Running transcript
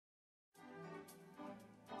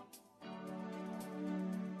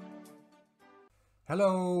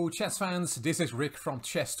Hello chess fans, this is Rick from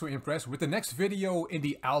Chess to Impress with the next video in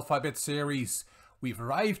the alphabet series. We've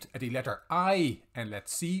arrived at the letter I and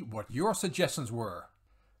let's see what your suggestions were.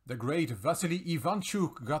 The great Vasily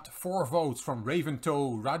Ivanchuk got 4 votes from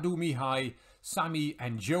Raventoe, Radu Mihai, Sami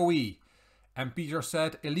and Joey. And Peter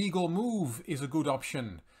said illegal move is a good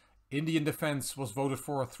option. Indian defense was voted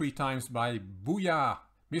for 3 times by Booyah,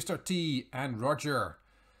 Mr. T and Roger.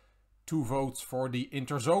 2 votes for the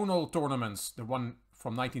interzonal tournaments. The one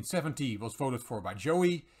from 1970 was voted for by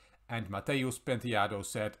Joey, and Mateus Penteado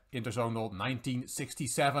said interzonal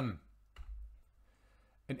 1967.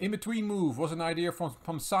 An in-between move was an idea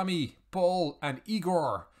from Sami, Paul and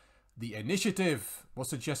Igor. The initiative was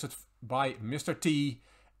suggested by Mr. T,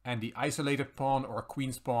 and the isolated pawn or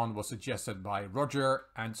queen's pawn was suggested by Roger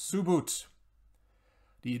and Subut.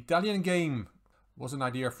 The Italian game was an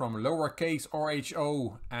idea from lowercase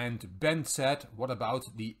RHO, and Ben said, what about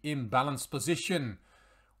the imbalanced position?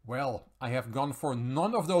 Well, I have gone for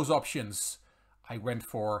none of those options. I went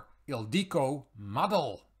for Ildiko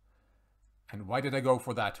Madel. And why did I go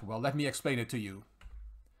for that? Well, let me explain it to you.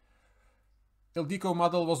 Ildiko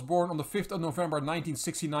Madel was born on the 5th of November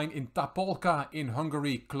 1969 in Tapolca in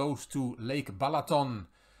Hungary, close to Lake Balaton.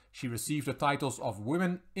 She received the titles of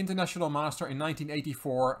Women International Master in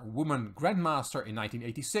 1984, Woman Grandmaster in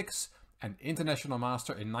 1986 and International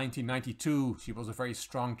Master in 1992. She was a very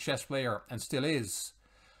strong chess player and still is.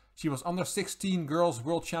 She was under 16 Girls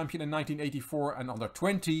World Champion in 1984 and under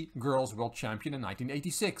 20 Girls World Champion in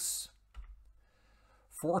 1986.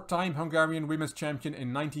 4-time Hungarian Women's Champion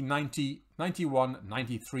in 1990, 91,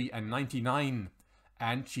 93 and 99.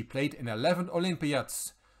 And she played in 11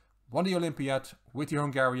 Olympiads. Won the Olympiad with the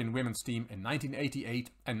Hungarian women's team in 1988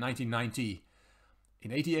 and 1990.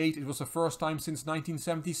 In 88 it was the first time since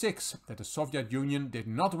 1976 that the Soviet Union did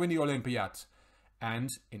not win the Olympiad. And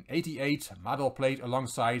in 88 Madel played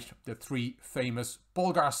alongside the 3 famous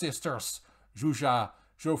Polgár sisters, Zsuzsa,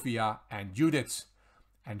 Zsófia and Judith.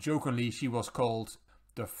 And jokingly she was called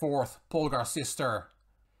the 4th Polgár sister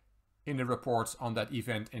in the reports on that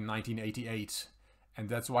event in 1988. And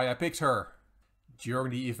that's why I picked her.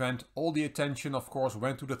 During the event, all the attention of course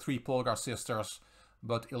went to the 3 Polgár sisters,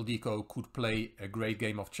 but Ildiko could play a great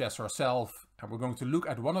game of chess herself. And we're going to look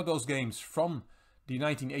at one of those games from the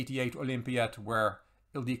 1988 Olympiad where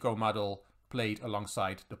Ildiko Madel played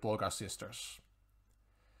alongside the Polgár sisters.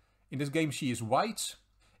 In this game she is white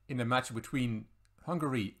in a match between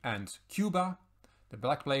Hungary and Cuba. The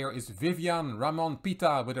black player is Vivian Ramon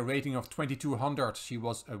Pita with a rating of 2200. She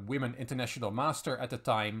was a Women International Master at the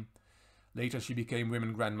time. Later she became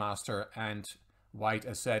Women Grandmaster, and white,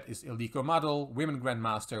 as said, is Ildiko Madel, Women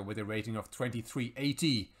Grandmaster with a rating of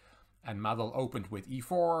 2380. And Madel opened with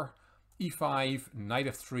e4, e5, knight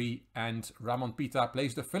f3, and Ramon Pita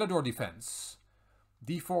plays the Philidor defense.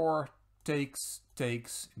 d4, takes,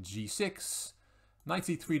 g6, knight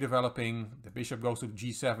c3 developing, the bishop goes to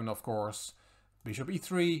g7 of course, bishop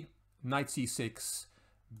e3, knight c6,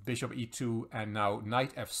 bishop e2, and now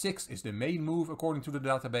knight f6 is the main move according to the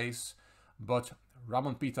database. But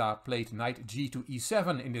Ramon Pita played knight g to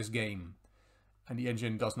e7 in this game, and the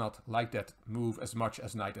engine does not like that move as much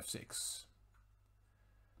as knight f6.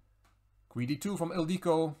 Queen d2 from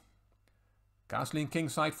Ildiko, castling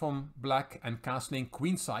kingside from black and castling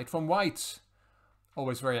queenside from white.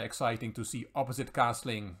 Always very exciting to see opposite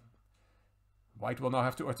castling. White will now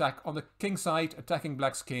have to attack on the king side, attacking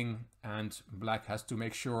black's king, and black has to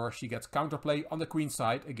make sure she gets counterplay on the queen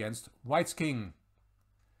side against white's king.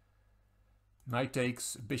 Knight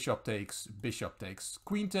takes, bishop takes,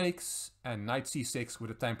 queen takes, and knight c6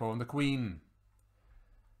 with a tempo on the queen.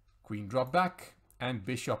 Queen drop back, and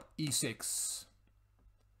bishop e6.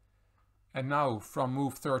 And now, from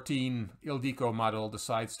move 13, Ildiko Madel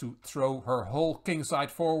decides to throw her whole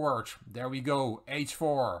kingside forward. There we go,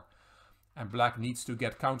 h4. And black needs to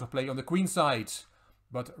get counterplay on the queen side.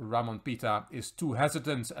 But Ramon Pita is too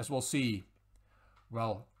hesitant, as we'll see.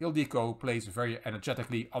 Well, Ildiko plays very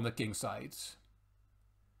energetically on the king side.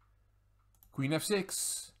 Queen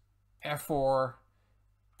f6, f4,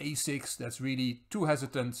 a6, that's really too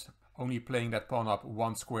hesitant, only playing that pawn up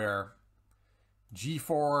 1 square.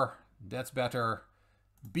 g4, that's better,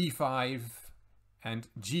 b5, and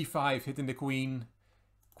g5 hitting the queen,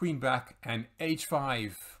 queen back, and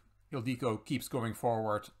h5. Ildiko keeps going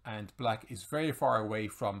forward, and black is very far away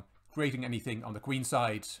from creating anything on the queen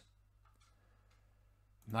side.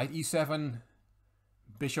 Knight e7,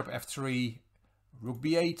 bishop f3, rook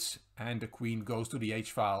b8, and the queen goes to the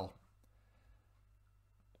h-file.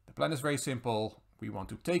 The plan is very simple. We want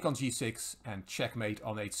to take on g6 and checkmate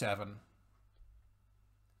on h7.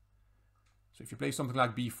 So if you play something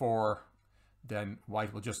like b4, then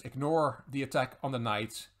white will just ignore the attack on the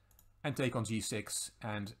knight and take on g6,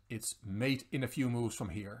 and it's mate in a few moves from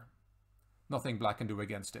here. Nothing black can do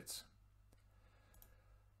against it.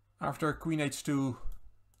 After queen h2,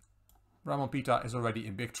 Ramonpita is already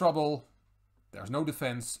in big trouble. There's no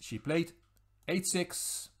defense. She played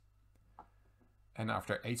h6, and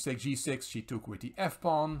after h takes g6 she took with the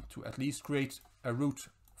f-pawn to at least create a route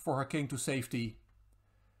for her king to safety.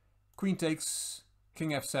 Queen takes,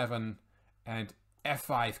 king f7, and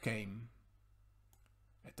f5 came.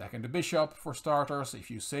 Attacking the bishop for starters. If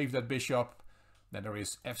you save that bishop, then there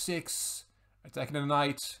is f6. Attacking the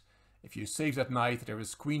knight. If you save that knight, there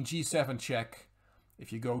is queen g7 check.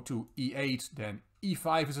 If you go to e8, then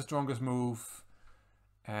e5 is the strongest move,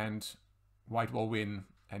 and white will win.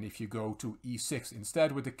 And if you go to e6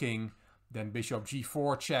 instead with the king, then bishop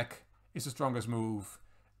g4 check is the strongest move,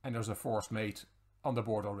 and there's a forced mate on the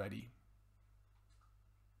board already.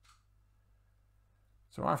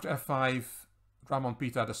 So after f5,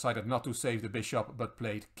 Ramonpita decided not to save the bishop but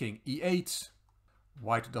played king e8.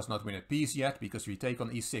 White does not win a piece yet, because if we take on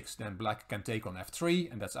e6 then black can take on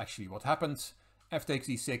f3, and that's actually what happened. F takes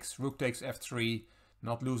e6, rook takes f3,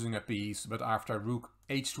 not losing a piece, but after rook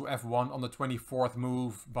h to f1 on the 24th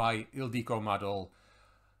move by Ildiko Madol,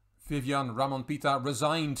 Viviane Ramonpita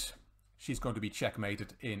resigned. She's going to be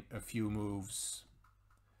checkmated in a few moves.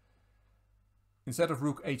 Instead of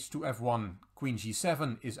rook h to f1, queen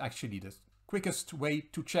g7 is actually the quickest way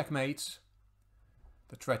to checkmate.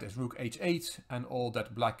 The threat is rook h8, and all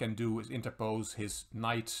that black can do is interpose his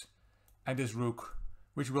knight and his rook,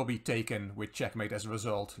 which will be taken with checkmate as a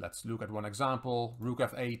result. Let's look at one example. Rook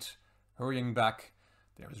f8, hurrying back.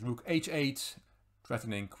 There is rook h8,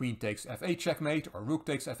 threatening queen takes f8 checkmate, or rook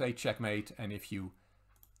takes f8 checkmate, and if you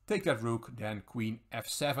take that rook, then queen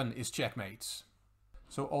f7 is checkmate.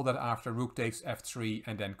 So all that after rook takes f3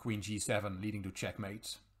 and then queen g7 leading to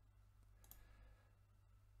checkmate.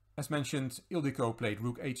 As mentioned, Ildiko played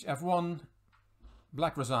rook h f1.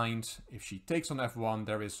 Black resigned. If she takes on f1,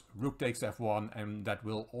 there is rook takes f1, and that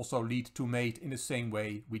will also lead to mate in the same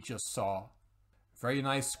way we just saw. Very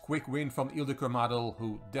nice quick win from Ildiko Madol,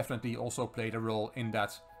 who definitely also played a role in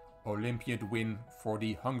that Olympiad win for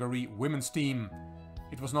the Hungary women's team.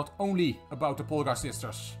 It was not only about the Polgár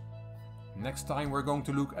sisters. Next time we're going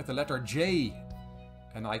to look at the letter J,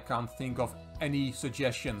 and I can't think of any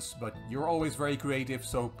suggestions, but you're always very creative,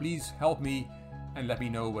 so please help me and let me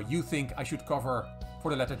know what you think I should cover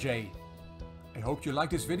for the letter J. I hope you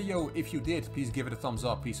liked this video. If you did, please give it a thumbs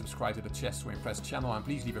up, please subscribe to the Chess to Impress channel, and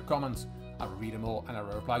please leave a comment. I will read them all and I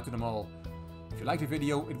will reply to them all. If you liked the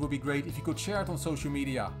video, it would be great if you could share it on social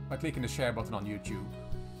media by clicking the share button on YouTube.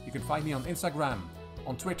 You can find me on Instagram,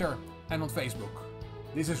 on Twitter and on Facebook.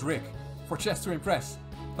 This is Rick for Chess to Impress.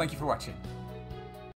 Thank you for watching.